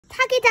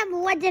Talking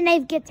time when the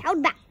knife gets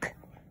held back.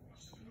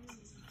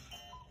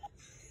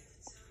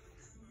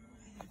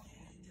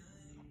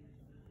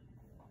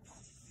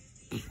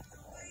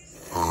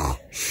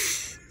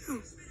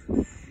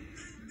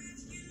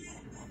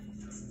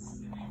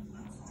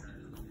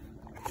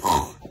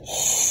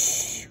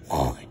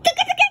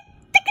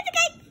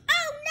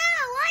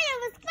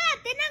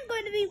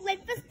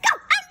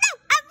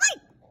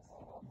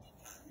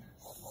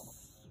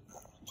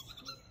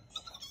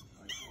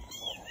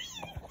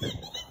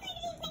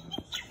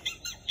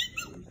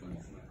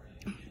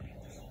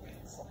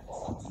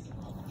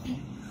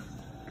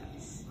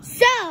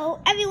 So,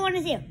 everyone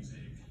is here.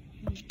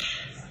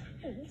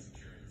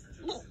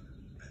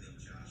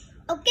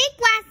 Okay,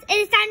 class, it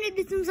is time to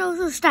do some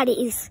social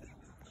studies.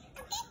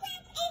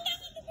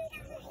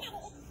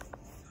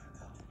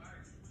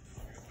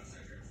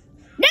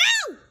 No!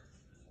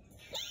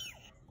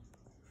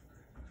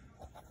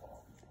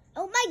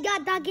 Oh my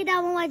God, Doggy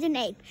Dog was an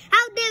ape.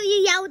 How dare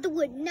you yell at the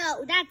wood?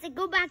 No, that's it.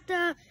 Go back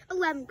to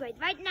 11th grade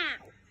right now.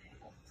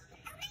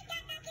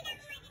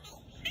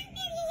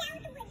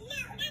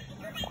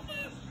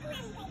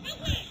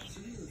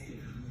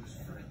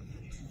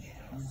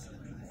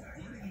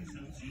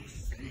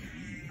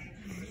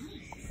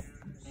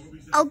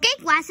 Okay,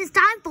 class, it's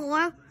time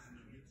for...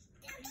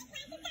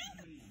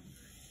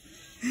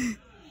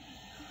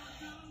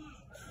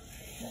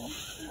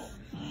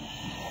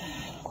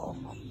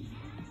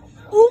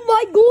 Oh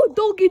my God,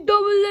 Doggy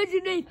Dog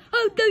Legend!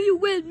 How dare you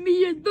with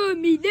me and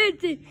burn me?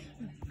 That's it.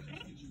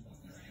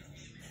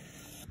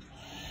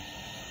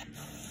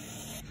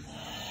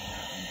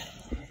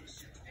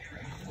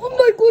 Oh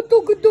my God,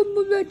 Doggy Dog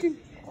Legend!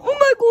 Oh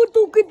my God,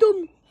 Doggy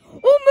Dog!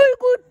 Oh my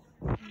God!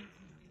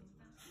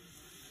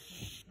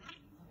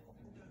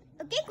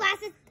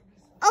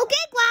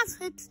 Okay, class,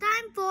 it's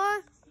time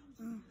for...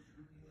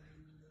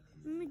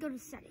 Let me go to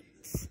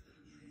settings.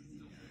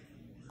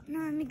 No,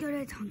 let me go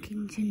to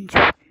Talking Ginger.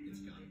 Okay,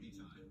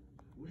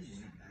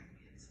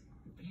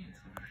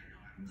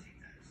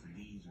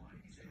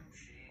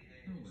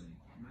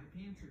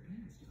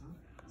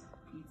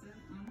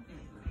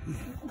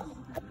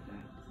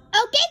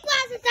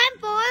 class, it's time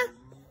for...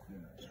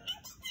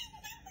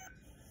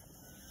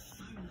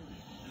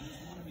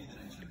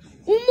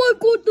 Oh my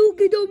God,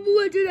 Doggy Dog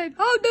Legend!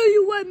 How dare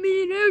you let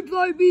me in here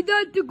try me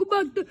that to go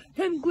back to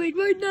 10th grade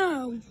right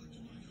now?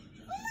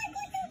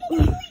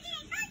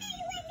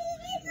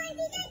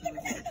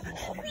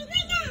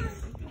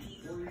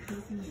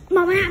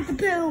 Mom, I have to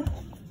poo.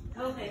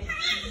 Okay.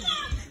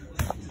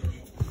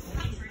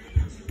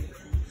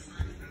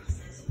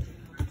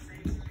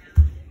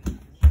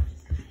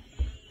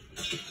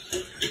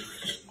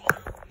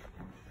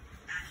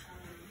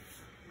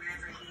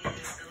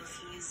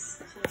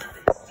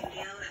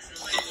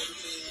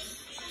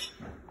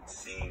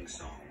 Singing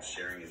songs,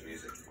 sharing his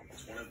music.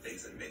 It's one of the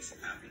things that makes him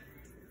happy.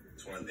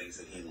 It's one of the things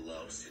that he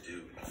loves to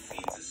do. It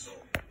feeds his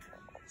soul.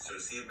 So to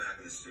see him back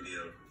in the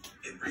studio,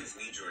 it brings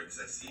me joy because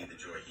I see the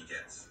joy he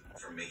gets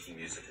from making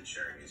music and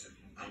sharing music.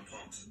 I'm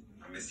pumped.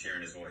 I missed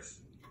hearing his voice.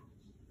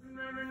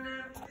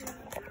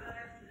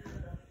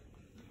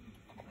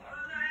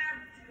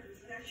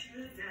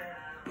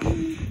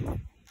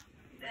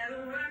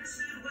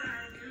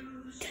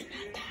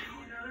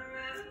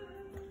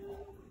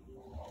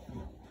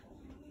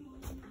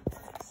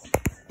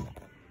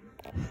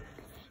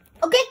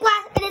 Okay,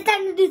 class, it is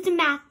time to do some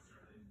math.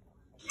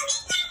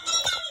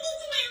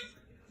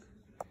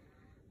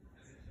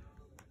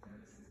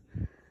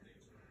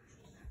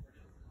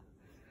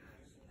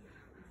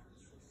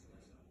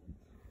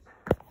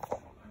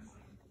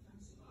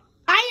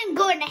 I am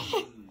going to...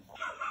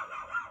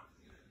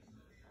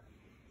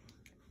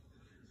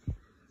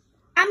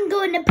 I'm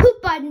going to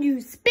poop on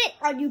you, spit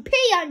on you,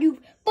 pee on you,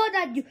 fart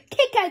on you,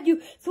 kick on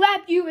you,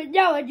 slap you, and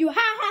yell at you. Ha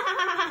ha ha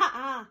ha ha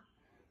ha.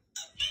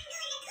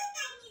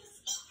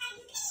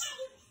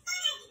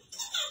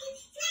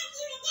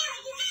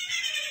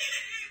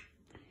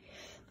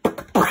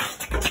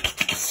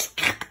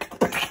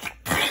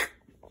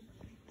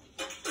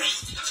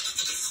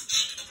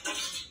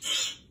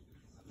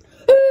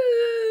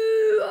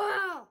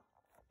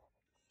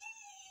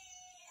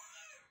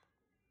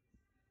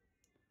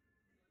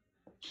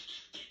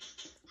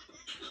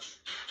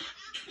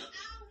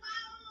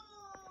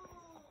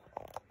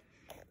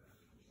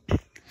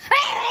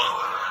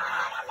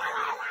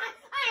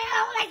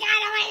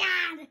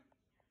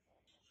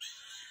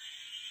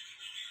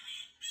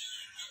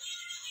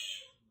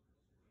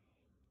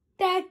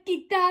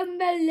 Doggy Dog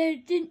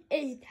Legend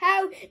is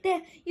how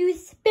that you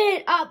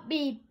spit on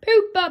me,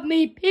 poop on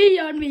me, pee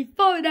on me,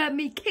 fart on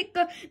me, kick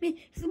on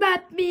me,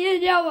 slap me,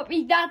 and yell at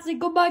me. That's it.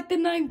 Go back to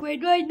 9th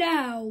grade right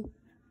now.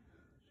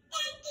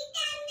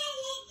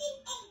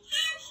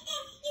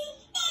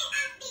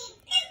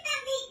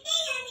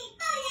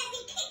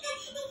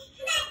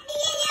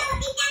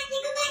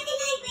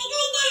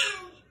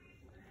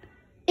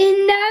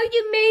 And now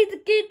you made the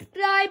kids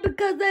cry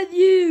because of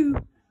you.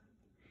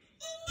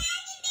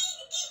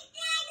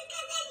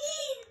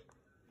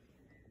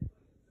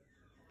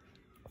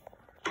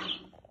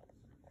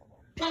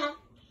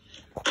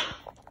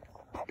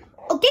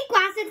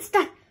 it's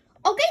time.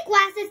 Okay,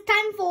 class, it's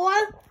time for...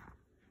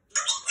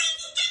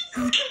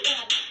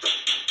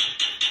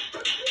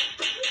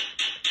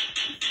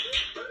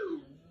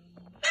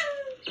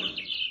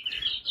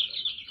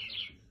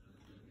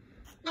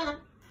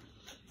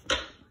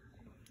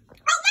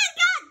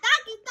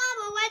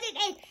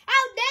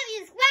 How dare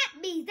you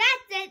slap me?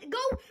 That's it. Go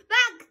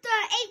back to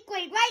 8th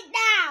grade right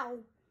now.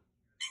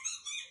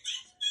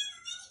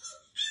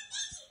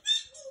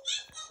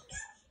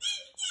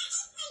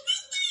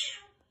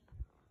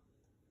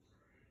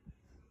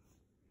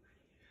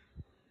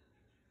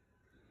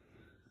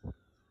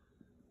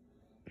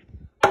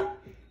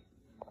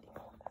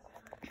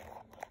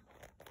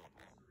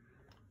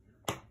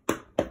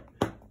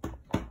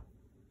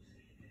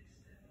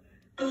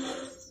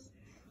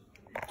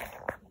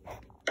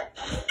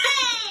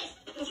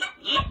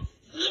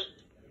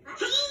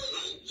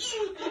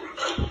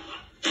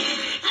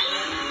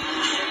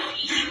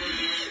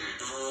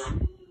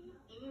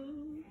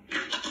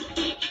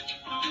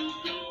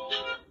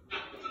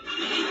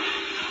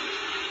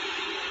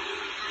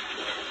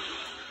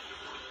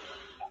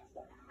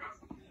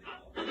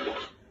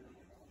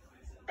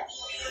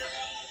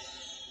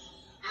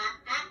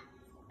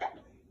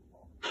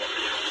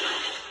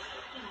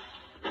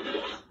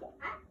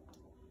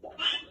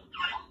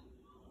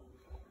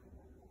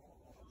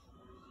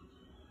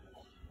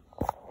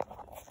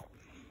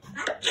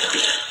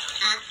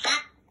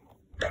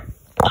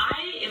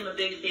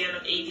 Big fan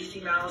of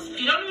ABC Mouse.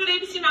 If you don't know what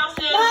ABC Mouse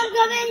is,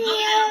 come in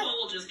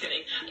here. Just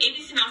kidding.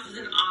 ABC Mouse is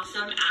an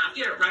awesome app.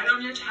 You get it right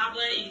on your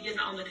tablet. You can get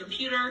it on the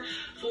computer.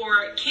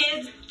 For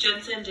kids,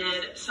 Jensen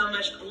did so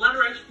much letter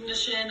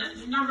recognition,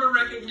 number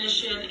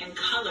recognition, and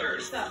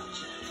colors.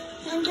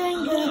 I'm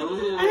doing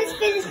good. I'm just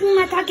finishing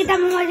my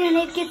Takitama and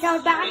it gets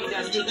out back.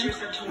 Teachers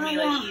have told me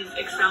that he's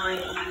excelling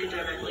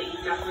academically.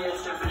 He's definitely a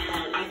step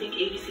ahead. I think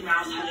ABC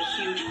Mouse had a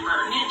huge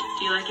part in it.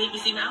 Do you like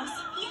ABC Mouse?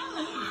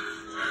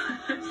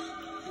 Yeah.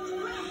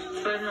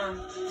 But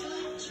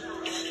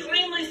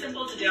extremely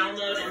simple to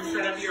download and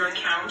set up your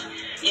account.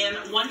 And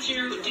once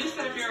you do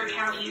set up your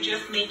account, you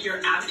just make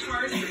your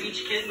avatars for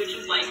each kid, which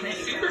is like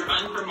super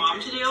fun for mom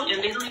to do.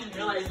 And they don't even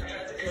realize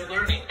they're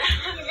learning.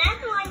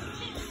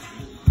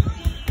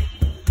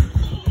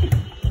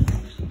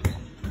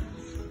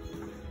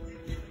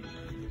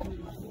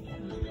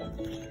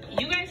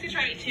 You guys can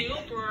try it too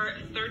for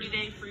a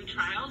 30-day free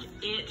trial.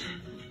 It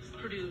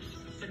produced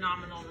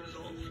phenomenal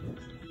results.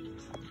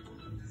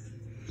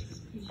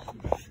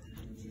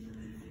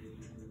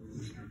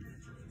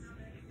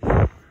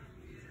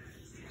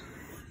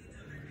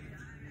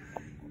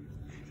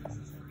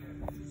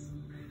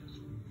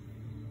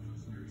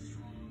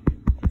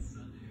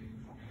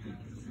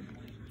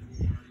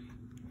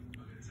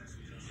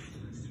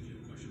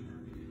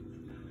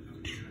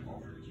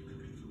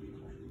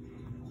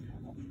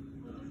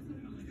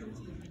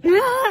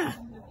 Ah!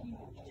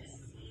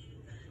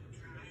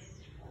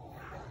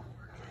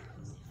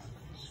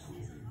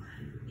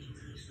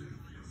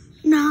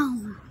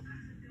 No.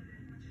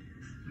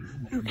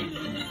 Okay.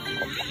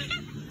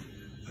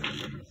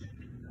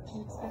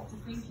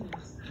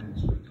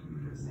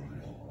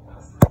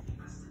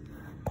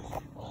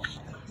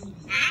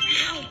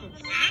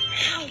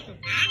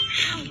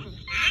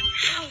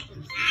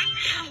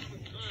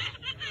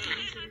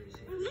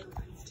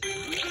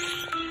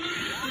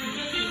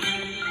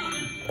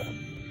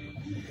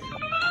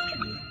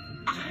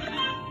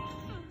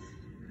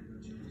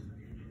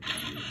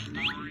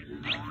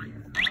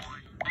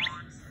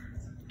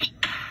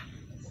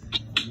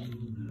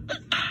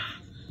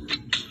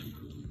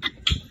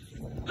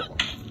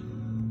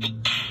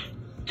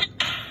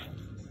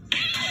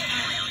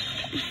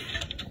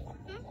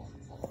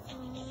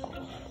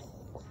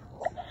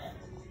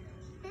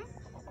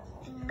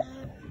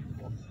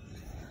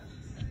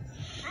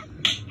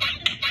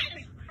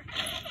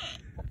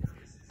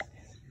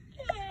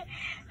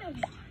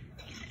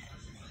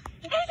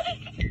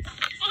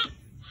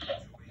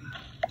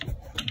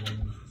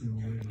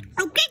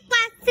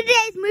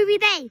 Today's movie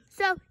day.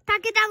 So,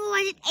 Takitama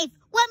was at 8th.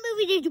 What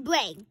movie did you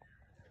bring?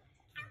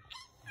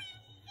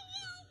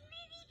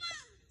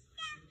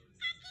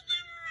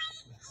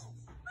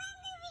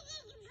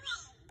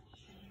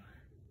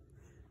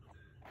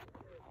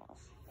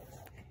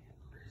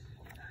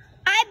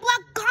 I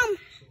brought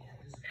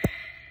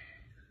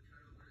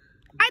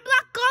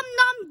Gum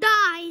Nom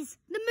Dies,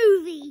 the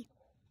movie.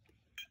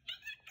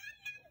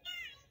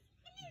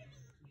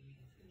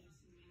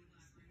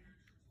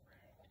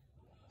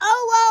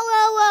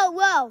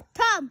 Whoa.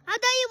 Tom, how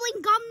dare you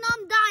bring Gum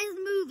Nom Dies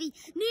movie?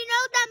 Do you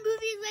know that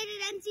movie is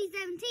rated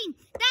NC-17?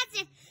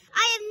 That's it.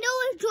 I have no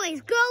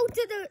choice.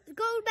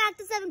 Go back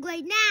to 7th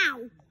grade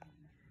now.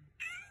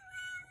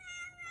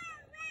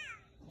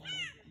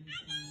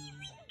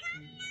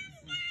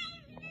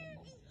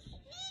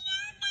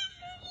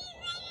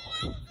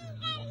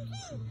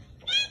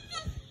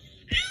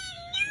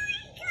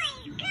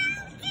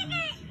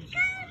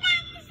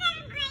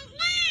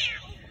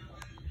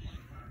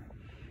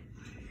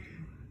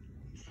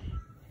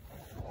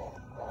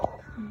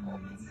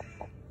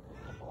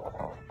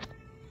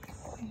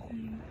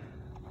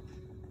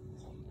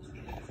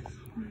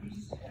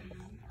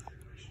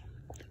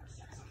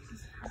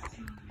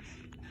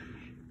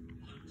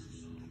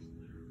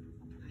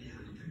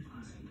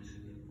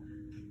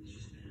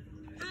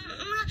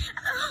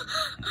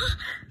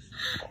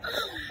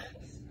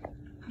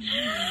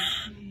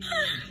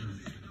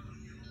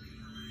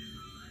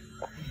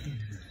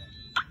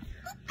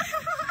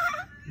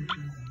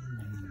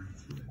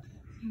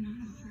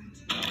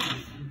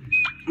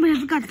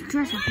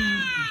 dress up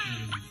now.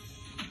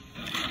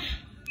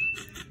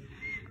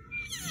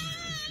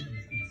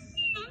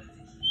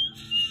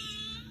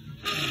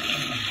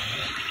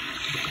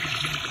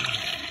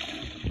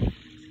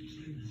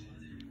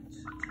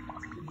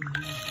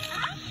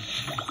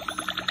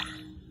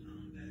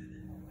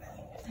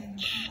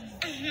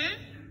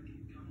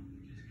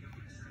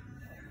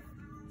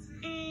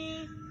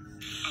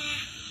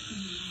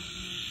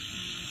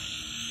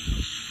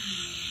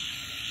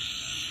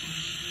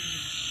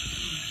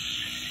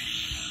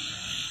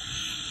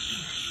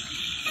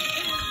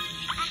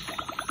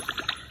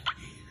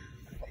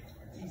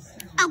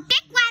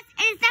 Okay, class,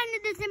 it's time to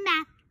do some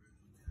math.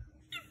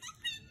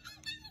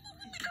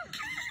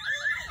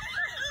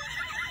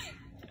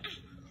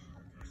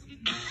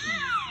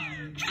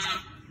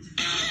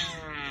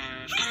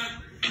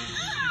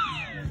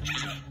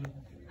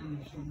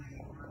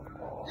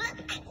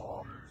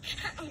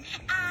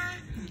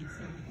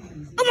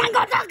 Oh my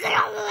God, look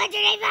at all the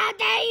legend out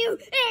there, you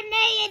and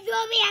me and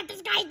you'll be at the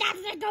sky.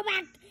 That's to go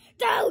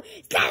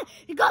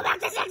back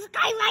to the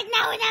sky right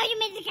now, and now you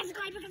made the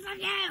sky because of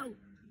you.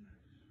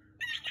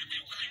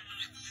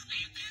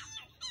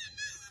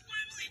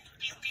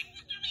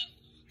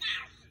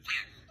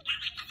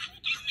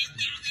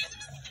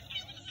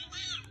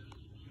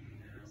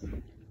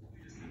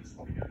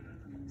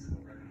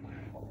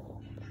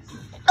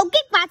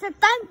 Okay, class, it's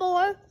time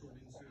for...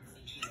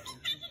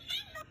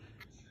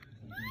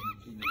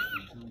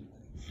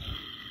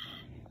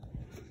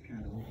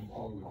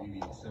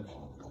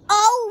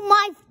 Oh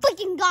my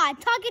freaking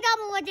God! Talk it up,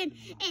 legend.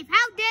 If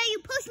how dare you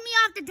push me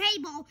off the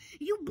table?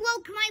 You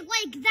broke my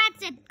leg.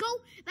 That's it. Go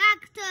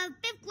back to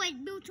 5th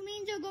grade, which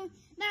means you're going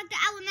back to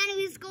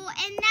elementary school,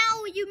 and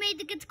now you made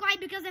the kids cry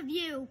because of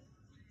you.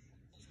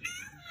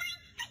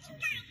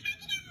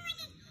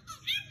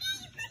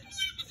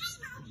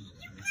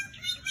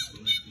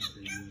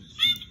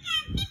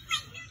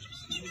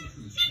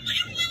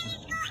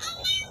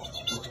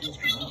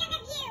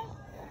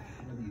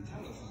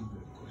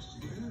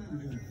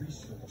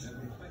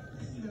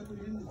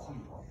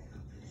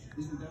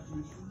 Isn't that the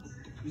truth?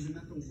 Isn't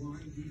that the why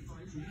we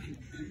fight? So we can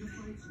end the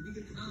fight so we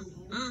get to go home?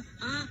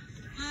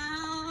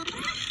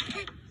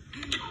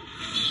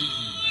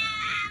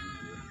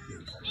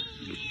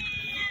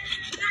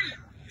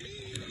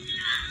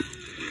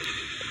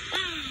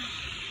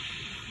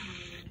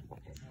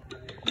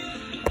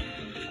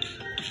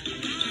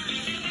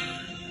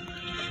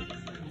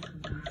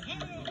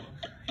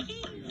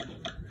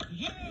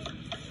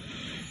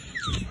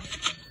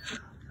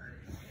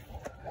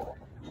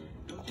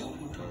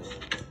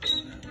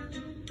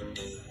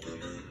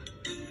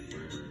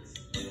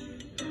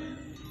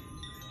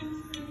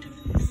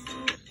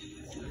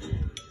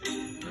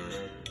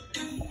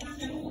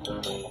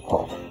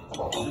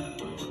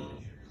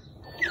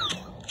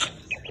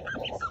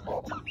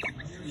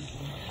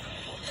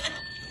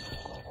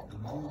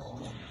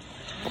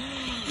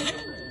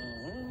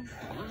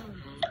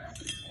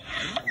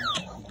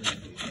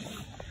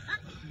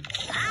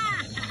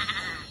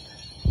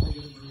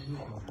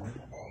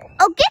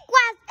 Okay,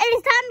 class, it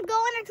is time to go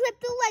on a trip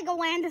to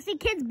Legoland to see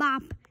Kids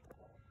Bop.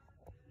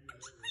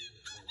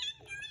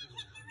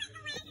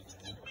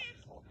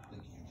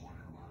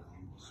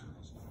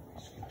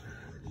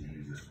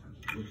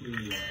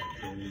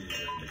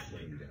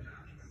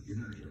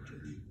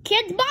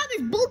 Kids Bop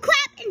is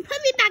bullcrap and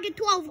put me back in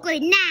 12th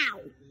grade now.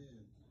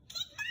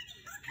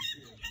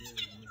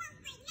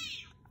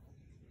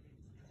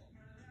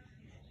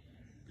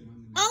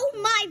 Oh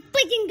my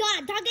freaking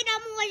God, talking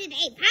about more than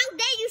 8. How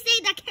dare you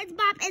say that Kids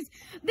Bop is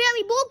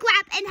very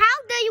bullcrap, and how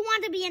dare you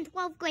want to be in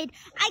 12th grade?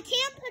 I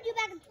can't put you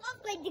back in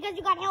 12th grade because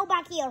you got held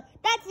back here.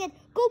 That's it.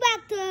 Go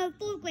back to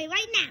 4th grade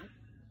right now.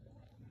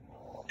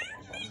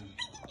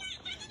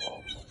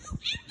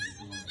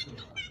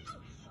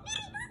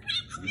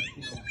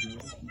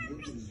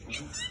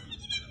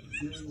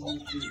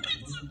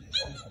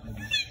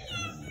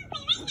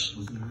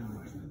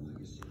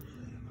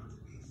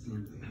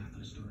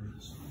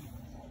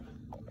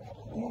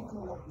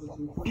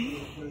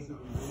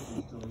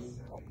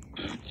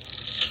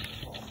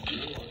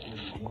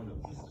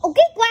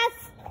 Okay, class.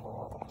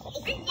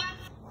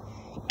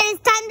 It's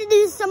time to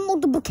do some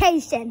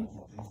multiplication.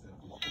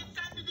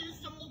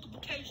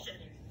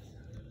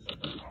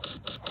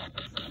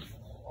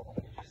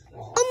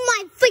 Oh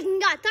my freaking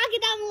God, talk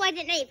it down more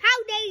than 8.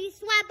 How dare you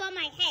slap on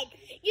my head?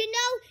 You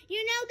know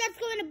that's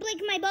going to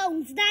break my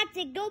bones. That's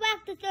it. Go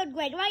back to 3rd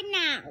grade right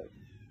now.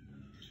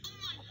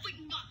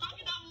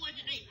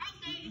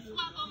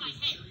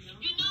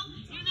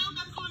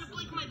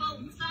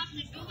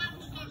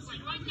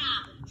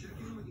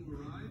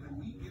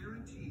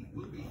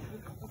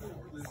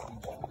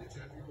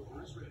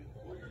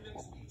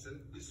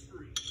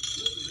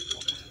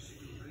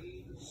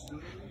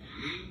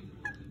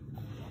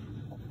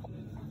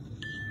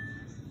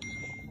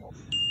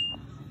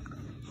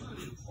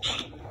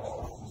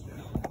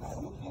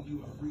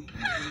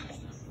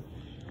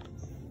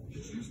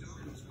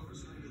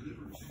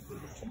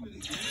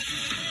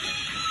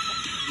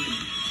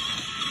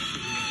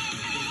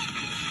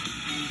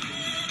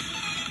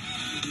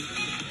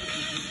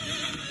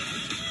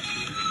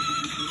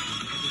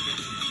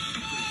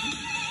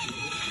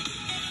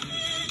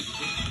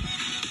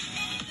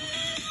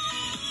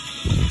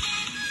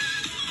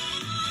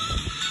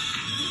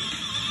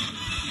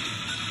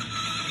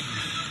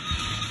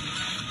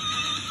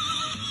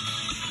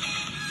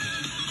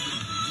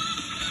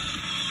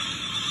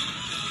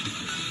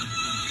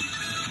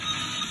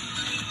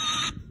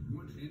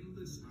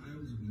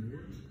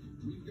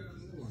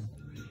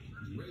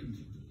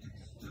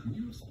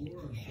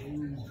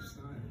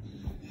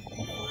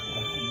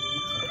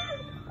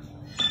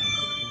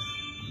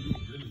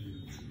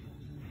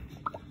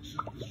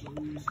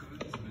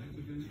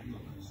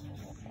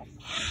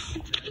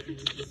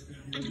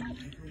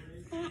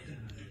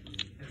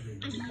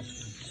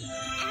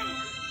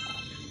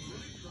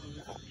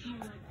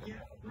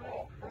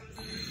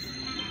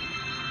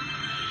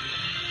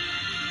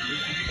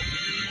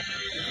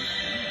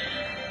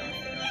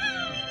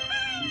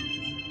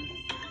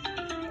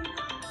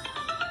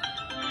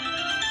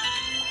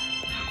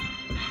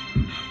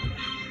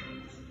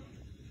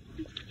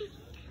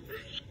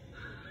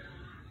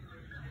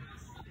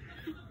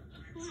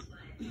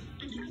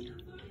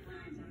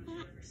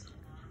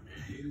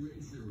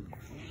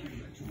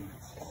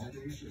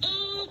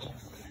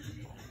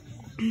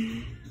 Okay,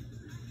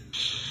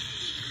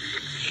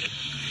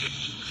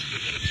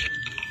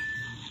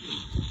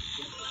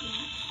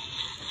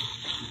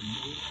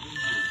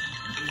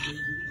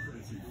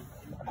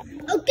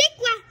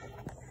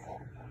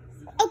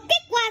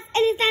 class,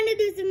 it is time to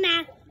do some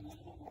math.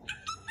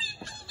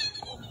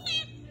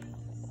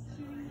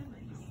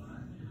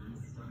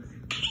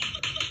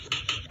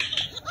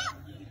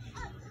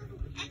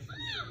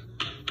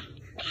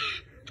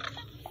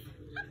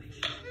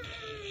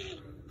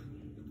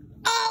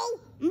 Oh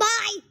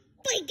my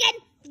freaking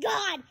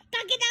God!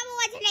 Talking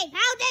about today.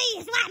 How dare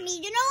you slap me?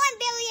 You know I'm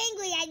very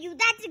angry at you.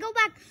 That's to go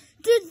back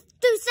to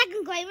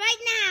second grade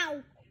right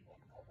now.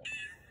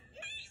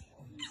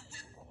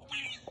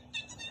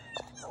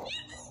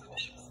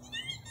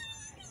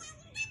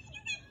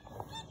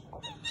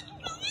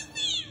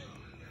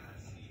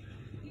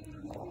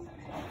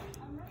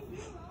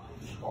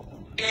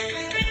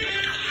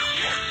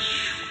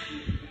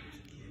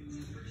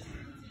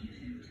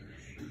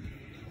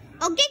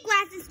 Okay,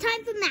 class, it's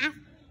time for math.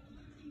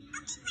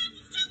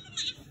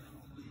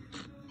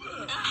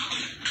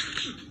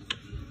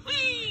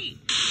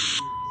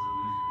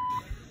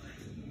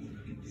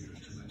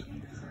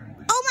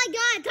 Oh my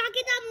God,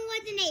 talking about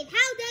wasn't 8.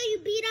 How dare you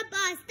beat up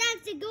us?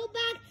 That's to go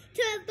back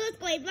to first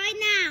grade right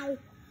now.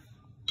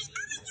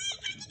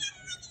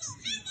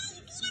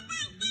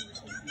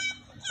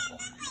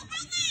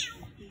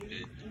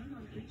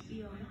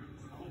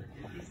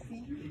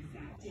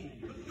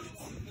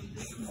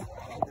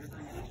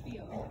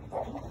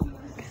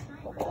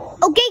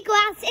 Okay,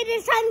 class, it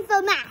is time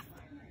for math.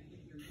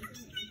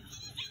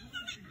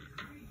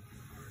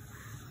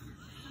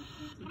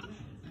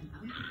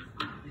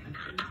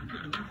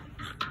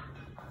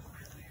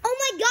 Oh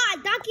my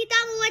God, Donkey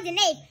Donald was an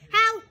 8.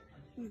 How?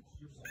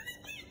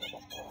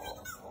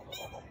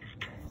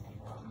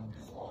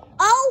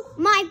 Oh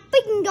my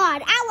freaking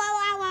God! Ow, ow,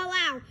 ow, ow,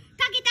 ow!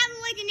 Donkey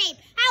Donald was an 8.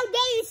 How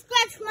dare you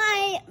scratch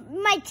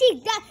my cheek?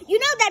 You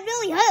know that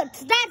really hurts.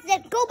 That's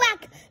it. Go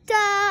back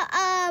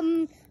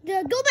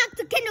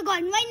to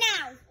kindergarten right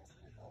now.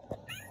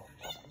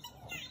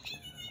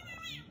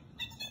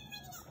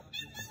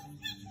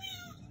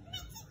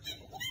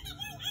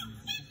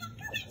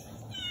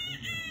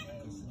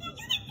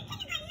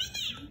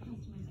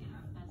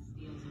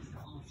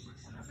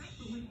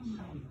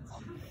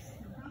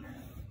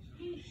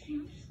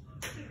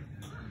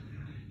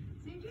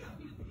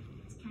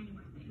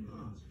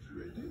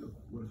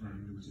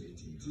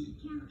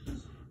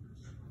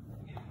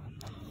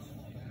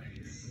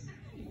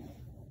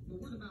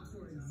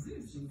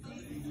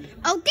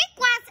 Okay,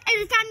 class, it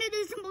is time to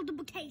do some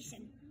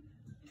multiplication.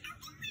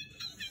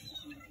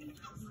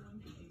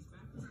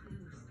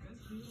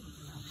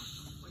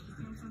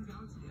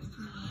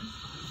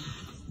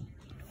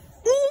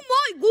 Oh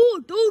my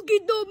God, Donkey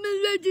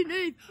Donald Legend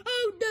 8.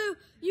 How dare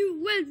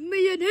you went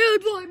me and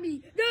held on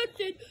me? That's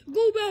it.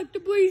 Go back to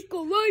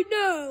preschool right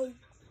now.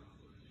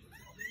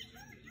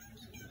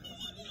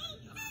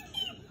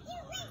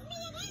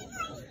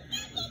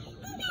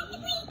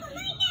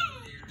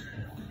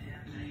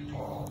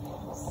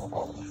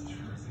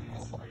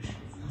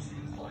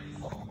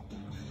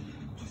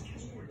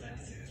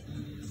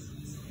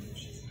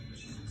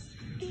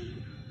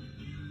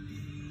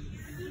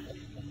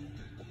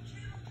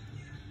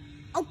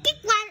 Okay,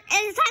 class,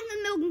 it is time for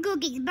milk and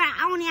cookies, but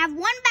I only have 1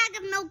 bag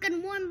of milk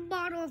and 1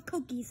 bottle of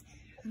cookies.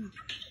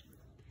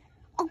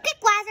 Okay,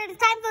 class, it is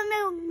time for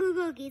milk and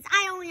cookies.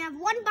 I only have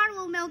 1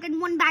 bottle of milk and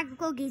 1 bag of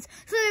cookies,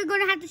 so you're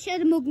going to have to share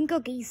the milk and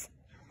cookies.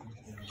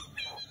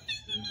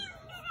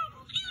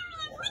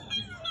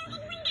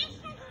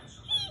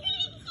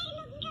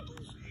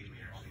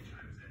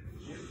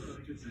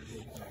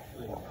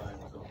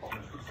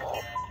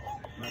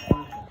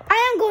 I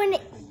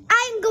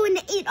am going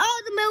to eat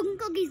all the milk and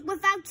cookies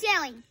without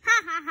sharing.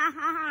 Ha ha ha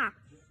ha ha.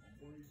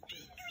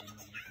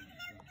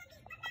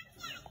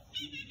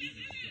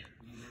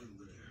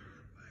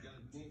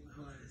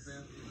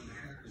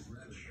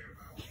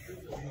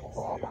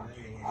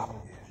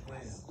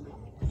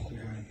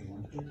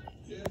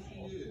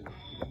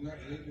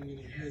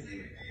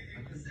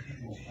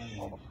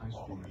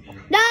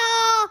 No!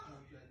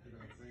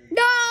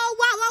 No!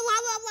 Wah, wah,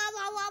 wah, wah, wah,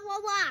 wah, wah,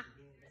 wah, wah.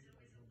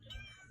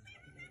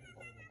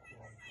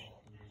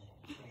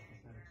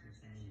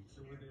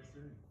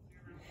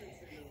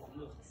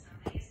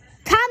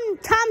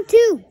 Tom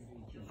 2.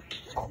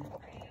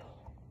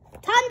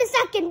 Tom the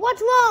second,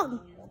 what's wrong?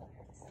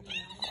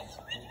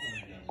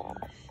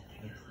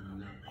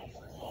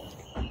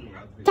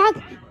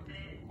 Ducky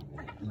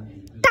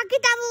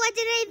Double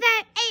Legend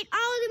ate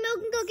all the milk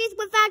and cookies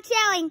without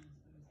sharing.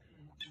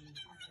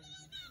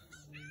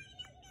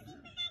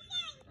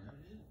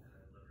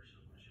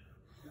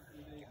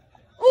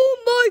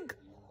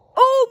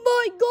 Oh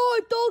my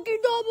God, Donkey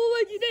Double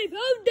Legend 8,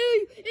 how dare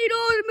you eat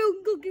all the milk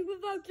and cookies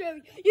without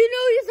sharing? You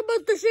know you're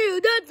supposed to share.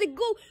 That's it.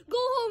 Go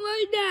home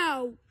right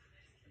now.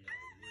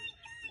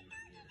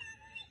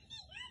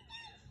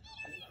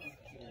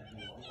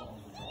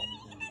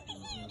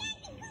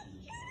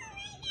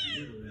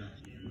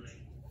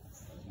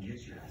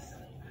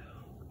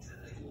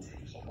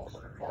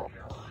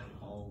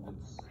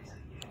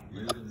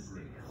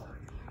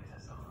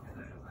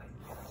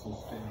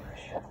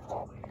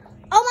 Oh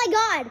my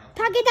God!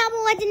 Pocket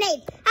Double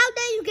Legendade! How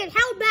dare you get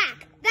held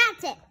back?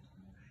 That's it!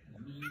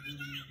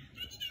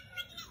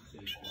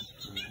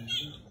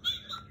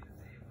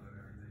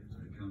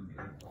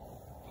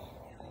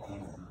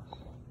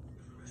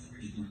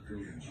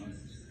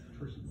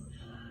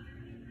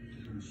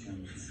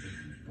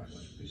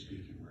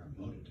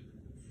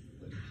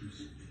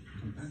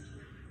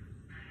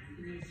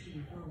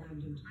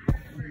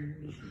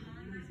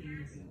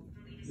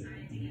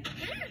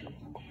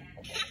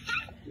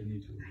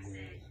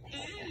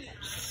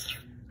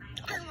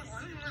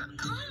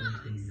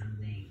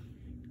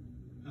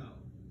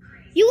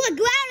 You were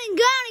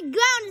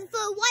grounded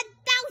for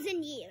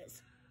 1,000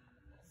 years.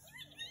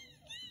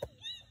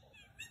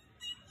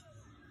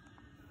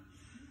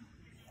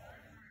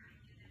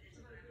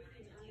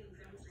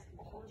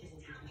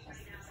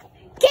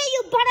 Can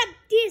you put up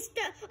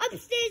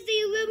upstairs to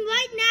your room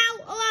right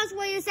now, or else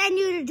we'll send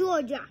you to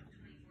Georgia?